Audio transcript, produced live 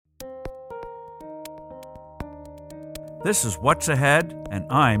This is What's Ahead, and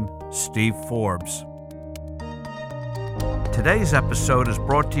I'm Steve Forbes. Today's episode is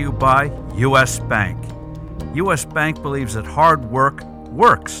brought to you by U.S. Bank. U.S. Bank believes that hard work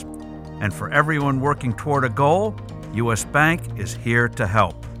works, and for everyone working toward a goal, U.S. Bank is here to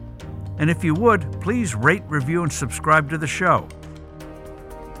help. And if you would, please rate, review, and subscribe to the show.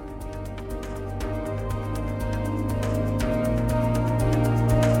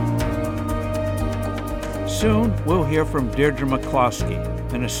 Soon, we'll hear from Deirdre McCloskey,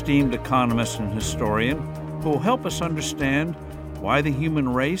 an esteemed economist and historian, who will help us understand why the human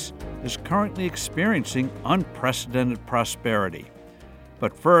race is currently experiencing unprecedented prosperity.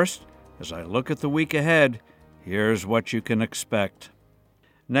 But first, as I look at the week ahead, here's what you can expect.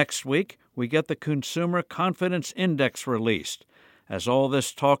 Next week, we get the Consumer Confidence Index released. As all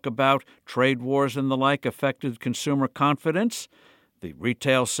this talk about trade wars and the like affected consumer confidence, the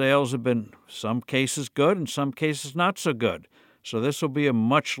retail sales have been, some cases good and some cases not so good. So this will be a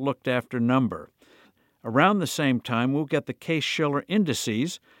much looked after number. Around the same time, we'll get the Case-Shiller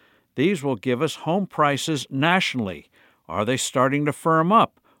indices. These will give us home prices nationally. Are they starting to firm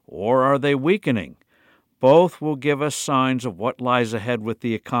up or are they weakening? Both will give us signs of what lies ahead with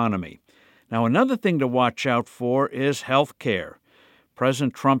the economy. Now, another thing to watch out for is health care.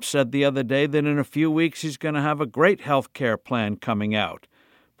 President Trump said the other day that in a few weeks he's going to have a great health care plan coming out.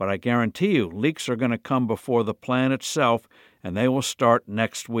 But I guarantee you, leaks are going to come before the plan itself, and they will start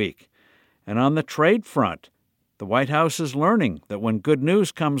next week. And on the trade front, the White House is learning that when good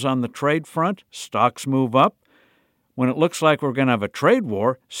news comes on the trade front, stocks move up. When it looks like we're going to have a trade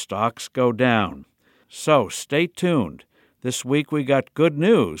war, stocks go down. So stay tuned. This week we got good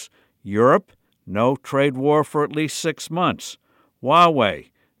news. Europe, no trade war for at least 6 months.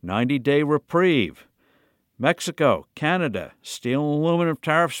 Huawei, 90-day reprieve. Mexico, Canada, steel and aluminum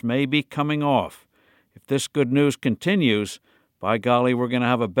tariffs may be coming off. If this good news continues, by golly, we're going to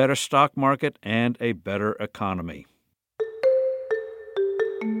have a better stock market and a better economy.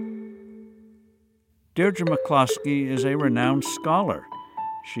 Deirdre McCloskey is a renowned scholar.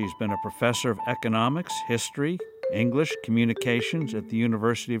 She's been a professor of economics, history, English, communications at the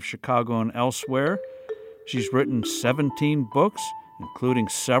University of Chicago and elsewhere. She's written 17 books, including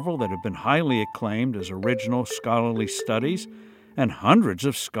several that have been highly acclaimed as original scholarly studies, and hundreds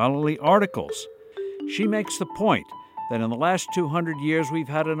of scholarly articles. She makes the point that in the last 200 years we've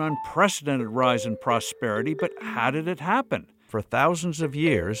had an unprecedented rise in prosperity, but how did it happen? For thousands of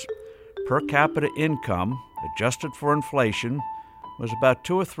years, per capita income, adjusted for inflation, was about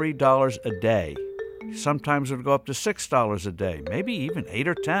 $2 or $3 a day. Sometimes it would go up to $6 a day, maybe even $8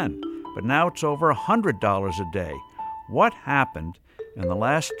 or $10. But now it's over $100 a day. What happened in the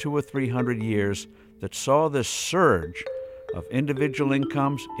last 200 or 300 years that saw this surge of individual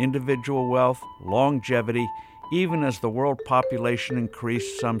incomes, individual wealth, longevity, even as the world population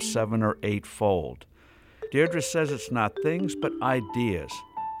increased some 7 or 8-fold? Deirdre says it's not things, but ideas.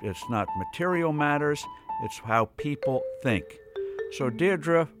 It's not material matters, it's how people think. So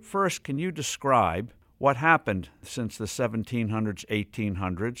Deirdre, first, can you describe what happened since the 1700s,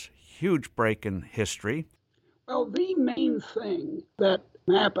 1800s? Huge break in history. Well, the main thing that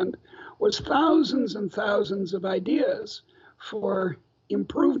happened was thousands and thousands of ideas for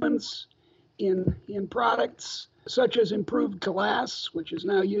improvements in products, such as improved glass, which is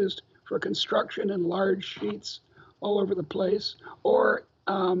now used for construction in large sheets all over the place, or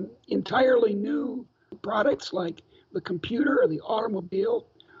entirely new products like the computer or the automobile,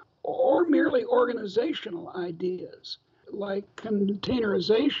 or merely organizational ideas like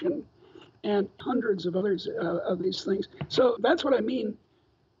containerization and hundreds of others of these things. So that's what I mean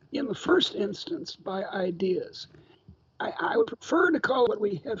in the first instance by ideas. I would prefer to call what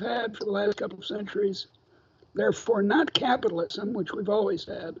we have had for the last couple of centuries, therefore not capitalism, which we've always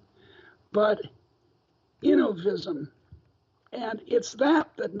had, but innovism. And it's that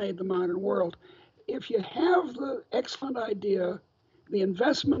made the modern world. If you have the excellent idea, the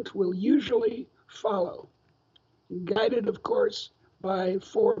investment will usually follow, guided, of course, by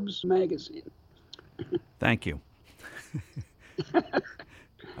Forbes magazine. Thank you.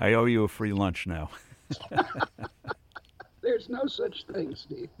 I owe you a free lunch now. There's no such thing,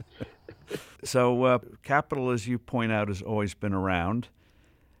 Steve. So capital, as you point out, has always been around,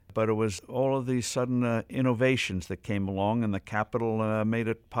 but it was all of these sudden innovations that came along, and the capital made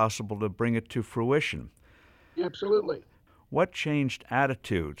it possible to bring it to fruition. Absolutely. What changed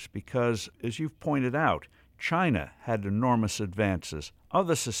attitudes? Because, as you've pointed out, China had enormous advances.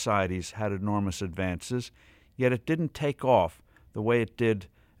 Other societies had enormous advances, yet it didn't take off the way it did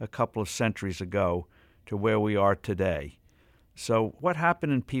a couple of centuries ago to where we are today. So what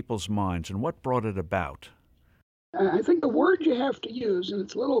happened in people's minds and what brought it about? I think the word you have to use, and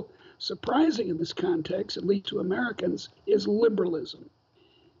it's a little surprising in this context, at least to Americans, is liberalism.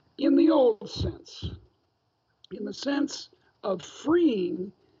 In the old sense, in the sense of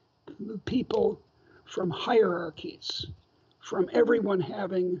freeing the people from hierarchies, from everyone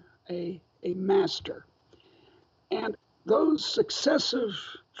having a master. And those successive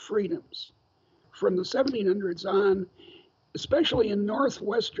freedoms from the 1700s on, especially in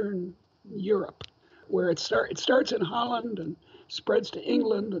northwestern Europe, where it starts in Holland and spreads to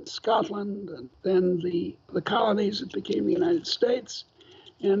England and Scotland, and then the colonies that became the United States.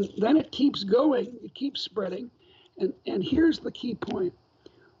 And then it keeps going, it keeps spreading. And here's the key point.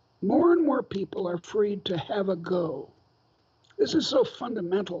 More and more people are freed to have a go. This is so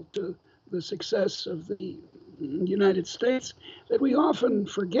fundamental to the success of the United States that we often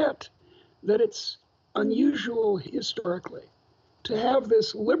forget that it's unusual historically to have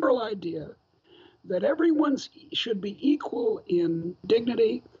this liberal idea that everyone should be equal in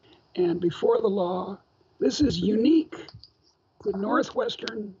dignity and before the law. This is unique to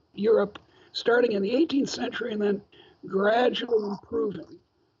northwestern Europe, starting in the 18th century and then gradually improving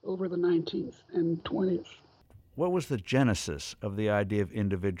over the 19th and 20th. What was the genesis of the idea of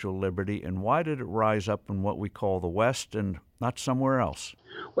individual liberty, and why did it rise up in what we call the West and not somewhere else?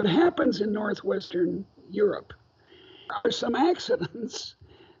 What happens in northwestern Europe are some accidents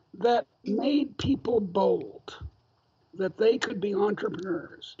that made people bold, that they could be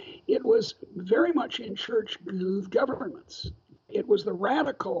entrepreneurs. It was very much in church governments. It was the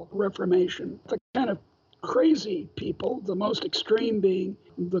radical Reformation, the kind of crazy people, the most extreme being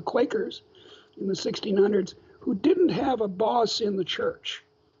the Quakers in the 1600s, who didn't have a boss in the church.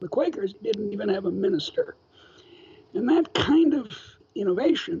 The Quakers didn't even have a minister. And that kind of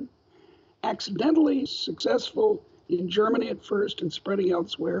innovation, accidentally successful in Germany at first and spreading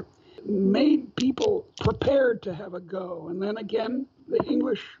elsewhere, made people prepared to have a go. And then again, the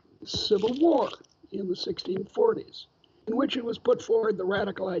English Civil War in the 1640s, in which it was put forward the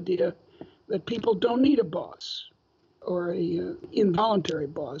radical idea that people don't need a boss or a involuntary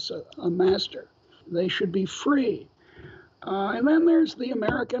boss, a master. They should be free. And then there's the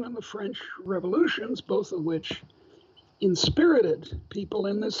American and the French revolutions, both of which inspirited people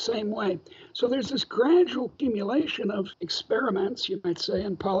in this same way. So there's this gradual accumulation of experiments, you might say,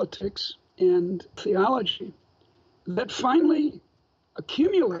 in politics and theology that finally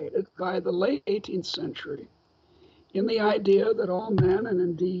accumulated by the late 18th century in the idea that all men and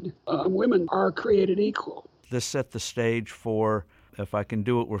indeed women are created equal. This set the stage for, if I can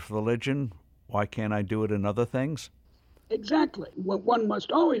do it with religion, why can't I do it in other things? Exactly. One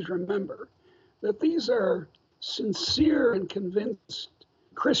must always remember that these are sincere and convinced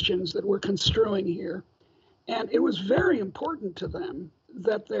Christians that we're construing here. And it was very important to them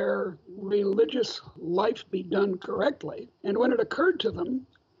that their religious life be done correctly. And when it occurred to them,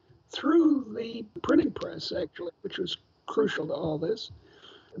 through the printing press, actually, which was crucial to all this,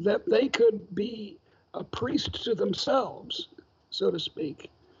 that they could be a priest to themselves, so to speak,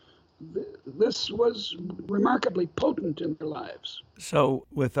 this was remarkably potent in their lives. So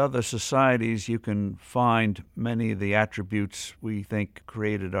with other societies, you can find many of the attributes we think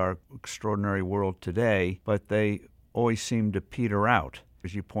created our extraordinary world today, but they always seem to peter out.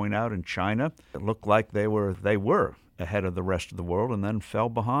 As you point out, in China, it looked like they were ahead of the rest of the world and then fell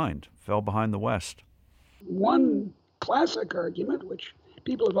behind the West. One classic argument, which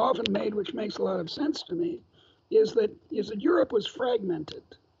people have often made, which makes a lot of sense to me, is that Europe was fragmented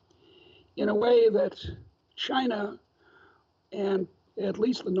in a way that China and at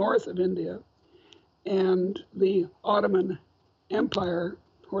least the north of India and the Ottoman Empire,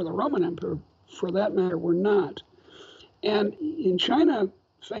 or the Roman Empire for that matter, were not. And in China,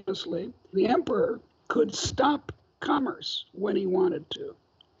 famously, the emperor could stop commerce when he wanted to.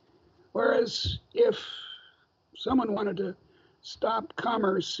 Whereas if someone wanted to stop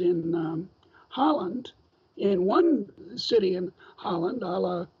commerce in Holland, in one city in Holland, a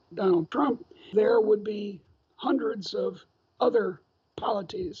la Donald Trump, there would be hundreds of other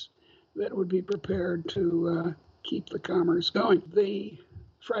polities that would be prepared to keep the commerce going. The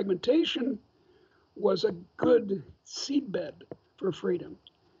fragmentation was a good seedbed for freedom.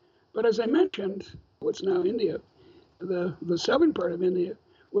 But as I mentioned, what's now India, the southern part of India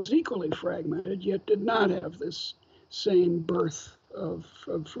was equally fragmented, yet did not have this same birth of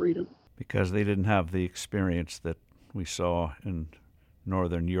freedom. Because they didn't have the experience that we saw in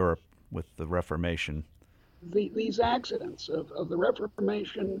Northern Europe with the Reformation. These accidents of the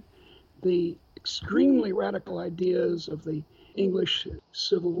Reformation, the extremely radical ideas of the English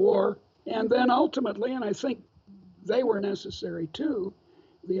Civil War, and then ultimately, and I think they were necessary too,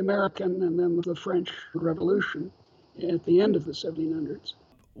 the American and then the French Revolution, at the end of the 1700s.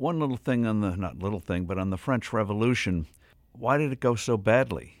 One little thing not little thing, but on the French Revolution, why did it go so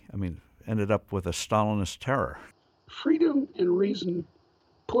badly? I mean, ended up with a Stalinist terror. Freedom and reason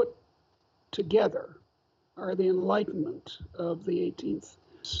put together are the Enlightenment of the 18th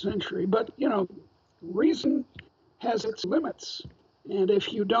century. But, reason has its limits. And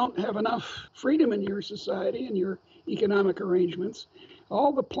if you don't have enough freedom in your society and your economic arrangements,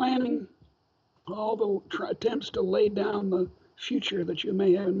 all the planning, all the attempts to lay down the future that you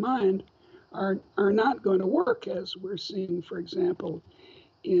may have in mind are not going to work, as we're seeing, for example,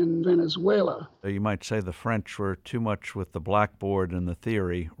 in Venezuela. You might say the French were too much with the blackboard and the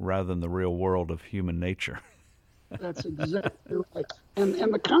theory rather than the real world of human nature. That's exactly right.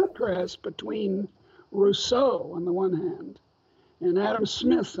 And the contrast between Rousseau on the one hand and Adam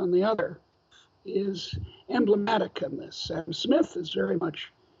Smith on the other is emblematic in this. Adam Smith is very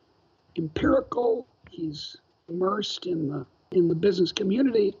much empirical. He's immersed in the business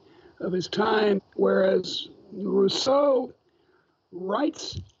community of his time, whereas Rousseau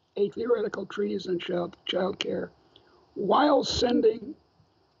writes a theoretical treatise on child care while sending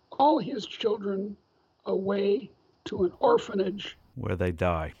all his children away to an orphanage where they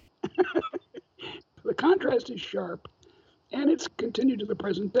die. The contrast is sharp, and it's continued to the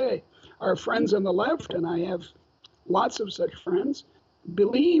present day. Our friends on the left, and I have lots of such friends,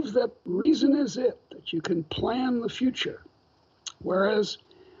 believe that reason is it, that you can plan the future. Whereas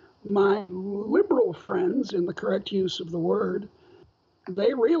my liberal friends, in the correct use of the word,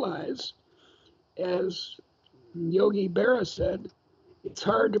 they realize, as Yogi Berra said, it's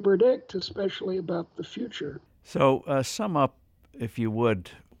hard to predict, especially about the future. So sum up, if you would,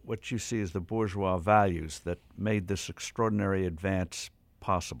 what you see as the bourgeois values that made this extraordinary advance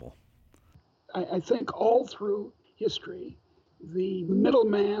possible. I think all through history, the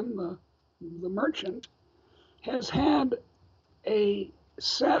middleman, the merchant, has had a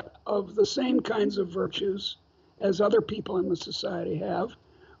set of the same kinds of virtues as other people in the society have,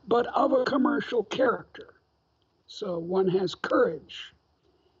 but of a commercial character. So one has courage,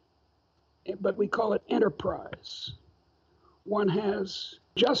 but we call it enterprise. One has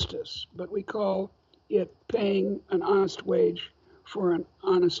justice, but we call it paying an honest wage for an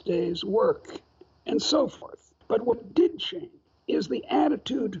honest day's work, and so forth. But what did change is the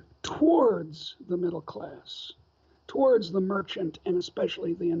attitude towards the middle class, towards the merchant, and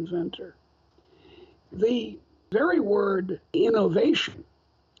especially the inventor. The very word innovation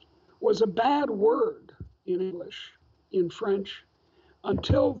was a bad word in English, in French,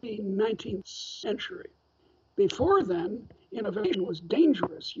 until the 19th century. Before then, innovation was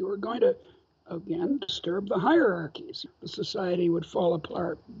dangerous. You were going to, again, disturb the hierarchies. The society would fall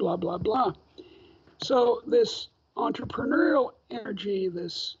apart, blah, blah, blah. So this entrepreneurial energy,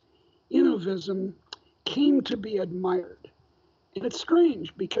 this innovism, came to be admired. And it's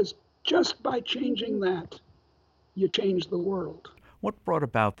strange because just by changing that, you change the world. What brought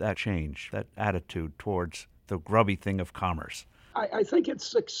about that change, that attitude towards the grubby thing of commerce? I think its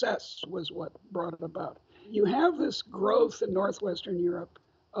success was what brought it about. You have this growth in Northwestern Europe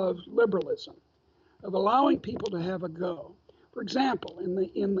of liberalism, of allowing people to have a go. For example, in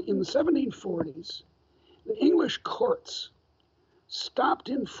the 1740s, the English courts stopped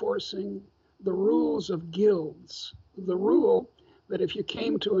enforcing the rules of guilds. The rule that if you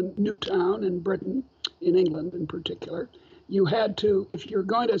came to a new town in Britain, in England in particular, you had to, if you're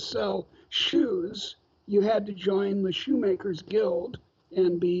going to sell shoes, you had to join the shoemakers guild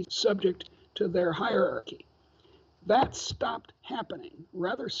and be subject to their hierarchy. That stopped happening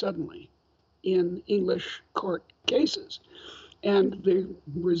rather suddenly in English court cases. And the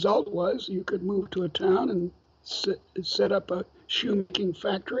result was you could move to a town and set up a shoemaking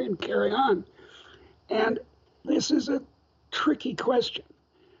factory and carry on. And this is a tricky question.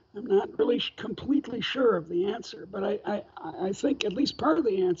 I'm not really completely sure of the answer, but I think at least part of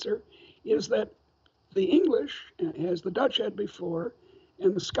the answer is that the English, as the Dutch had before,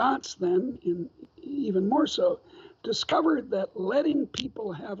 and the Scots then, even more so, discovered that letting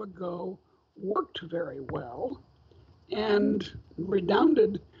people have a go worked very well and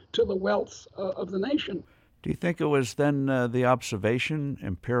redounded to the wealth of the nation. Do you think it was then the observation,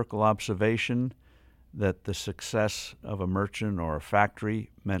 empirical observation, that the success of a merchant or a factory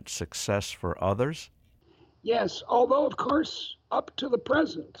meant success for others? Yes, although, of course, up to the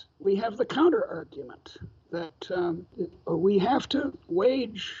present, we have the counter-argument that we have to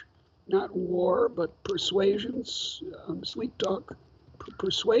wage not war, but persuasions, sleep talk,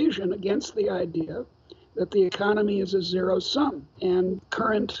 persuasion against the idea that the economy is a zero sum. And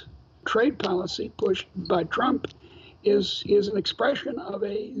current trade policy pushed by Trump is an expression of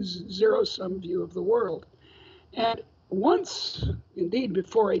a zero sum view of the world. And once, indeed,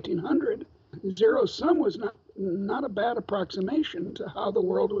 before 1800, zero sum was not a bad approximation to how the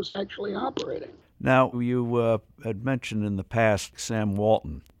world was actually operating. Now, you had mentioned in the past Sam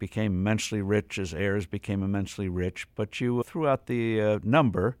Walton became immensely rich, his heirs became immensely rich, but you threw out the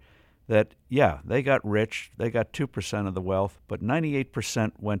number that, yeah, they got rich, they got 2% of the wealth, but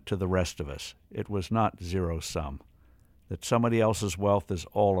 98% went to the rest of us. It was not zero sum. That somebody else's wealth is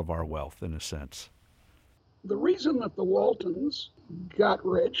all of our wealth, in a sense. The reason that the Waltons got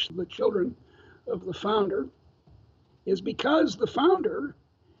rich, the children of the founder, is because the founder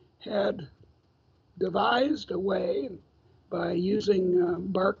had devised a way, by using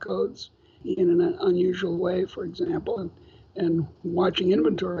barcodes in an unusual way, for example, and watching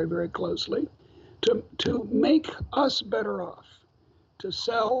inventory very closely, to make us better off, to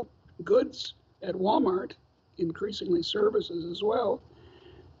sell goods at Walmart, increasingly services as well,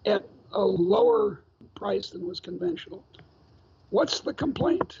 at a lower price than was conventional. What's the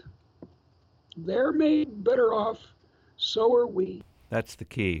complaint? They're made better off, so are we. That's the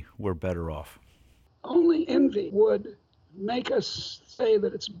key. We're better off. Only envy would make us say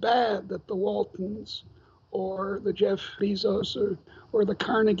that it's bad that the Waltons or the Jeff Bezos or the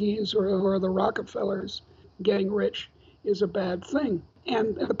Carnegies or the Rockefellers getting rich is a bad thing.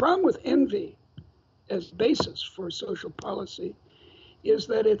 And the problem with envy as basis for social policy is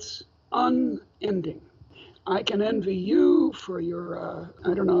that it's unending. I can envy you for your,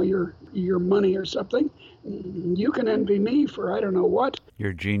 your money or something. You can envy me for I don't know what.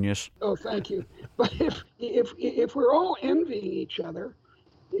 Your genius. Oh, thank you. But if we're all envying each other,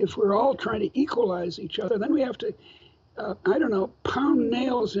 if we're all trying to equalize each other, then we have to, pound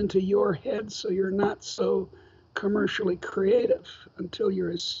nails into your head so you're not so commercially creative until you're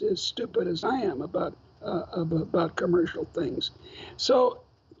as stupid as I am about commercial things. So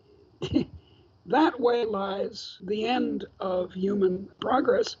that way lies the end of human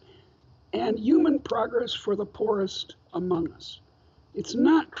progress, and human progress for the poorest among us. It's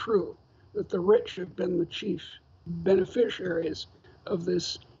not true that the rich have been the chief beneficiaries of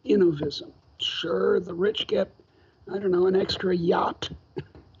this innovism. Sure, the rich get, an extra yacht,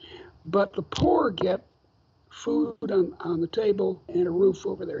 but the poor get food on the table and a roof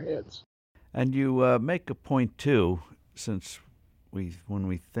over their heads. And you make a point, too, since when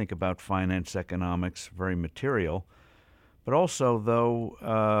we think about finance economics, very material, but also,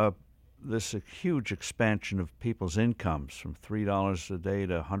 though, this huge expansion of people's incomes from $3 a day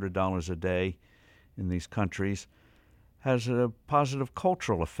to $100 a day in these countries has a positive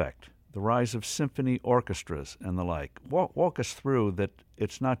cultural effect. The rise of symphony orchestras and the like. Walk us through that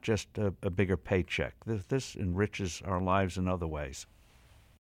it's not just a bigger paycheck. This enriches our lives in other ways.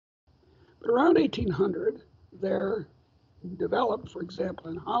 But around 1800, there developed, for example,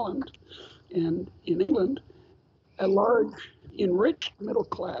 in Holland and in England, a large enriched middle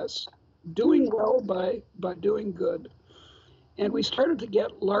class doing well by doing good. And we started to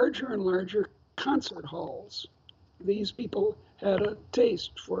get larger and larger concert halls. These people had a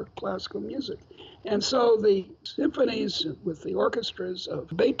taste for classical music. And so the symphonies with the orchestras of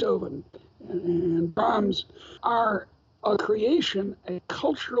Beethoven and Brahms are a creation, a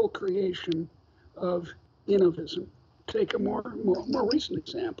cultural creation of innovism. Take a more recent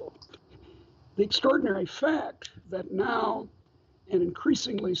example. The extraordinary fact that now, and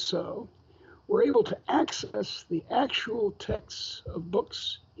increasingly so, we're able to access the actual texts of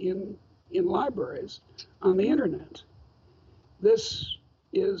books in libraries on the internet. This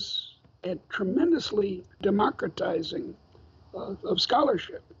is a tremendously democratizing of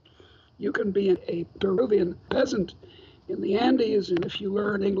scholarship. You can be a Peruvian peasant in the Andes, and if you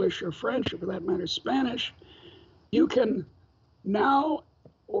learn English or French, or for that matter Spanish, you can now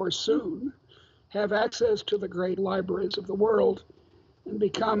or soon have access to the great libraries of the world and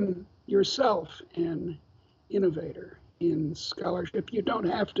become yourself an innovator in scholarship. You don't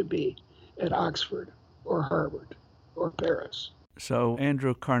have to be at Oxford or Harvard or Paris. So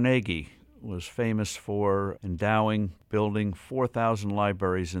Andrew Carnegie was famous for building 4,000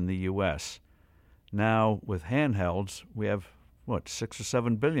 libraries in the U.S. Now, with handhelds, we have, 6 or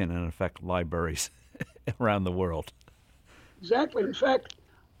 7 billion, in effect, libraries around the world. Exactly. In fact,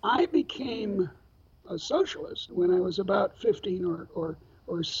 I became a socialist when I was about 15 or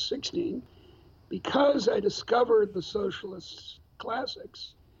 16 because I discovered the socialist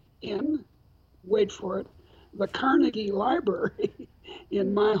classics in, wait for it, the Carnegie Library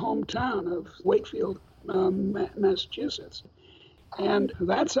in my hometown of Wakefield, Massachusetts. And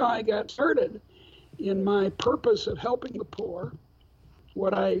that's how I got started in my purpose of helping the poor.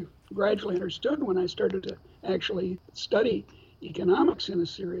 What I gradually understood when I started to actually study economics in a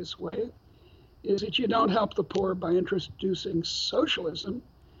serious way is that you don't help the poor by introducing socialism.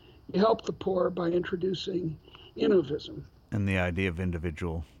 You help the poor by introducing innovism. And the idea of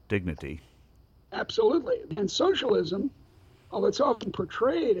individual dignity. Absolutely. And socialism, although it's often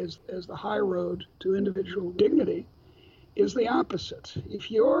portrayed as the high road to individual dignity, is the opposite. If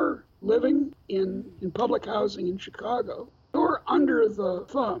you're living in public housing in Chicago, you're under the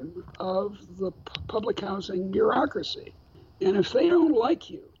thumb of the public housing bureaucracy. And if they don't like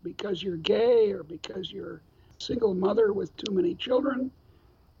you because you're gay or because you're a single mother with too many children,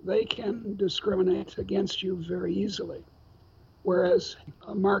 they can discriminate against you very easily, whereas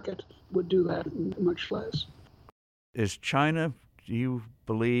a market would do that much less. Is China, do you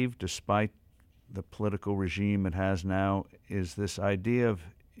believe, despite the political regime it has now, is this idea of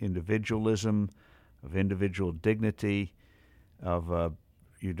individualism, of individual dignity, of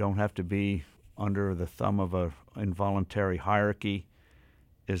you don't have to be under the thumb of an involuntary hierarchy,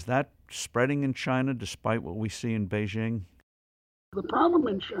 is that spreading in China despite what we see in Beijing? The problem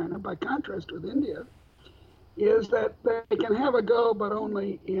in China, by contrast with India, is that they can have a go, but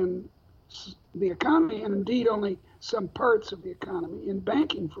only in the economy, and indeed only some parts of the economy. In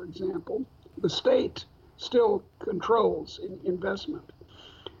banking, for example, the state still controls investment.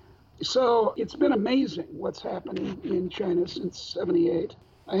 So it's been amazing what's happening in China since '78.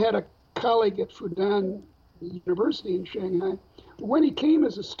 I had a colleague at Fudan University in Shanghai. When he came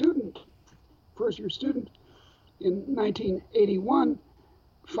as a student, first-year student, in 1981,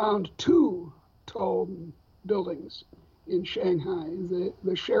 found two tall buildings in Shanghai,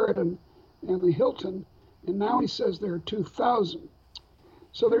 the Sheraton and the Hilton, and now he says there are 2,000.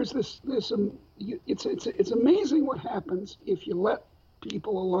 So there's this it's amazing what happens if you let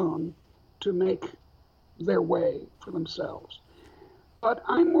people alone to make their way for themselves. But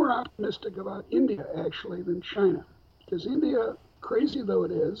I'm more optimistic about India actually than China, because India, crazy though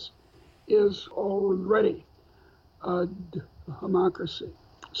it is already a democracy.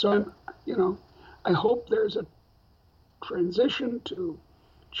 So I hope there's a transition to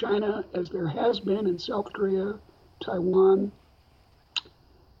China, as there has been in South Korea, Taiwan,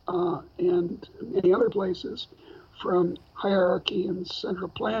 and many other places, from hierarchy and central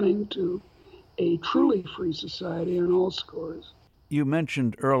planning to a truly free society on all scores. You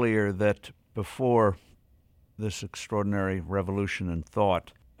mentioned earlier that before this extraordinary revolution in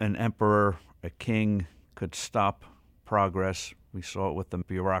thought, an emperor, a king, could stop progress. We saw it with the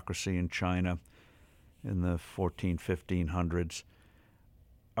bureaucracy in China in the 1500s.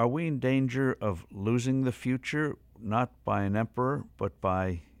 Are we in danger of losing the future, not by an emperor, but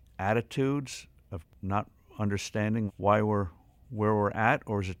by attitudes of not understanding why we're where we're at,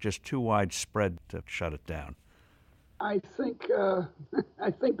 or is it just too widespread to shut it down? I think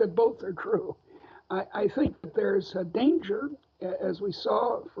that both are true. I think that there's a danger, as we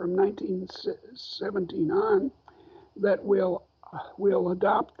saw from 1917 on, that we'll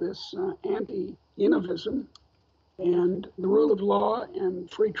adopt this anti-innovism and the rule of law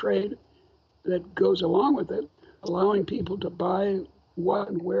and free trade that goes along with it, allowing people to buy what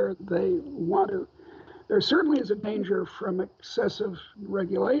and where they want to. There certainly is a danger from excessive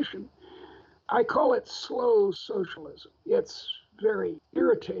regulation. I call it slow socialism. It's very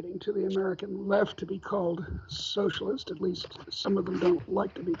irritating to the American left to be called socialist. At least some of them don't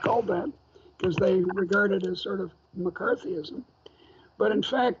like to be called that because they regard it as sort of McCarthyism. But in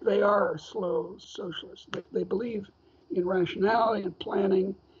fact, they are slow socialists. They believe in rationality and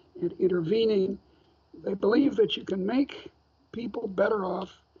planning and intervening. They believe that you can make people better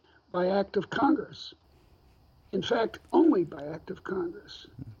off by act of Congress. In fact, only by act of Congress.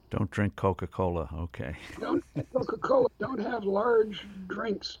 Don't drink Coca-Cola, okay. Don't drink Coca-Cola. Don't have large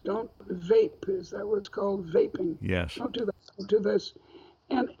drinks. Don't vape. Is that what it's called? Vaping. Yes. Don't do that. Don't do this.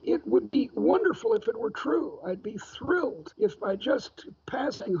 And it would be wonderful if it were true. I'd be thrilled if by just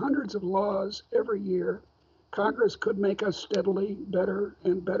passing hundreds of laws every year, Congress could make us steadily better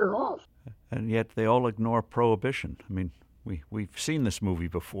and better off. And yet they all ignore prohibition. I mean, we've seen this movie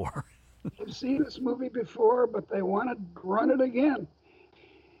before. We've seen this movie before, but they want to run it again.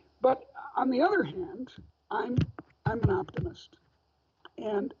 But on the other hand, I'm an optimist.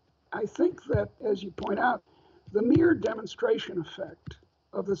 And I think that, as you point out, the mere demonstration effect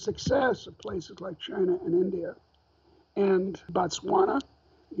of the success of places like China and India and Botswana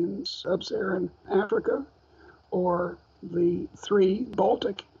in sub-Saharan Africa, or the 3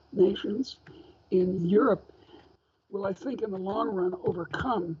 Baltic nations in Europe, will, I think, in the long run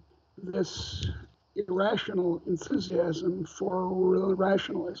overcome this irrational enthusiasm for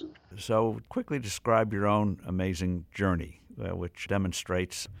rationalism. So quickly describe your own amazing journey, which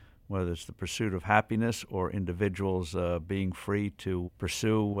demonstrates whether it's the pursuit of happiness or individuals being free to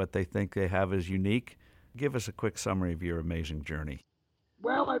pursue what they think they have as unique. Give us a quick summary of your amazing journey.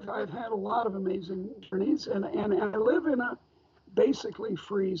 Well, I've had a lot of amazing journeys, and I live in a basically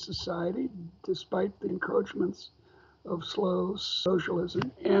free society, despite the encroachments of slow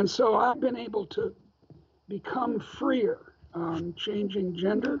socialism. And so I've been able to become freer, changing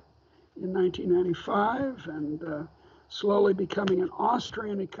gender in 1995 and slowly becoming an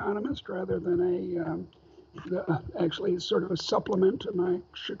Austrian economist rather than actually sort of a supplement to my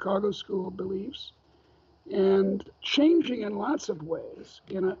Chicago school beliefs, and changing in lots of ways,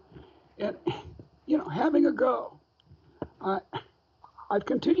 and having a go. I've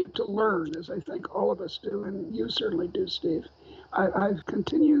continued to learn, as I think all of us do, and you certainly do, Steve. I've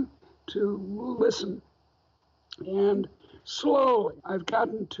continued to listen, and slowly I've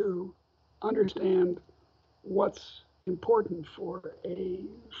gotten to understand what's important for a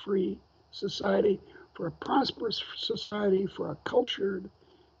free society, for a prosperous society, for a cultured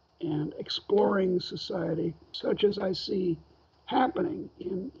and exploring society, such as I see happening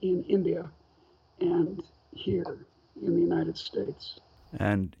in India and here in the United States.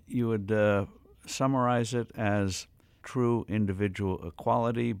 And you would summarize it as true individual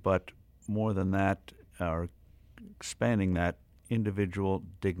equality, but more than that, or expanding that, individual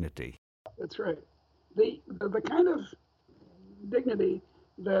dignity. That's right. The kind of dignity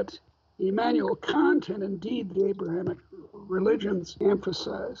that Immanuel Kant and indeed the Abrahamic religions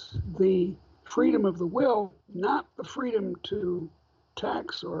emphasize, the freedom of the will, not the freedom to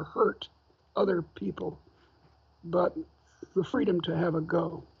tax or hurt other people, but the freedom to have a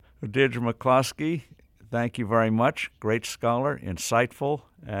go. Deirdre McCloskey, thank you very much. Great scholar, insightful,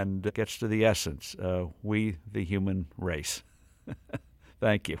 and gets to the essence. We, the human race.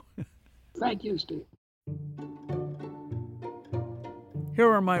 Thank you. Thank you, Steve. Here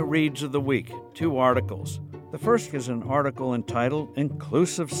are my reads of the week, 2 articles. The first is an article entitled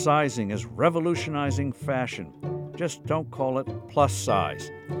Inclusive Sizing is Revolutionizing Fashion. Just don't call it plus size.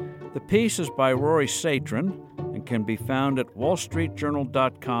 The piece is by Rory Satrin and can be found at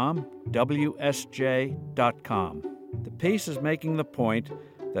wallstreetjournal.com, WSJ.com. The piece is making the point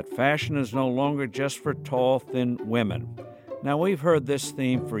that fashion is no longer just for tall, thin women. Now, we've heard this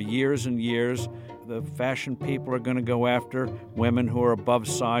theme for years and years. The fashion people are going to go after women who are above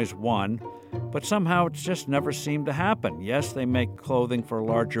size 1, but somehow it's just never seemed to happen. Yes, they make clothing for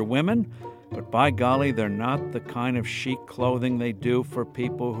larger women, but by golly, they're not the kind of chic clothing they do for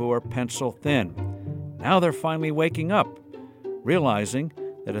people who are pencil thin. Now they're finally waking up, realizing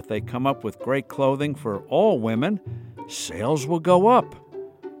that if they come up with great clothing for all women, sales will go up.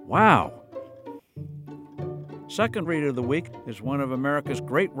 Wow! Second read of the week is one of America's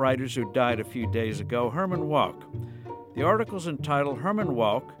great writers who died a few days ago, Herman Wouk. The article's entitled Herman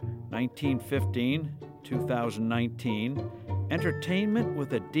Wouk, 1915-2019, Entertainment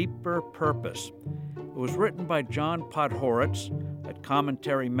with a Deeper Purpose. It was written by John Podhoretz at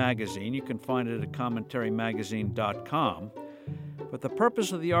Commentary Magazine. You can find it at commentarymagazine.com. But the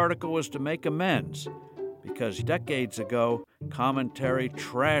purpose of the article was to make amends, because decades ago, Commentary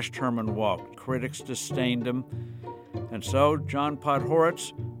trashed Herman Wouk. Critics disdained him. And so John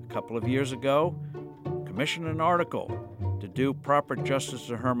Podhoretz, a couple of years ago, commissioned an article to do proper justice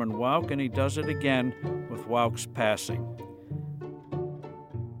to Herman Wouk, and he does it again with Wouk's passing.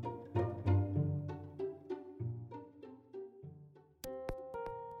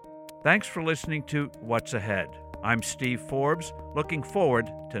 Thanks for listening to What's Ahead. I'm Steve Forbes, looking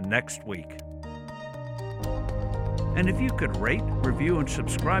forward to next week. And if you could rate, review, and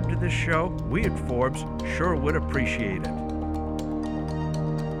subscribe to this show, we at Forbes sure would appreciate it.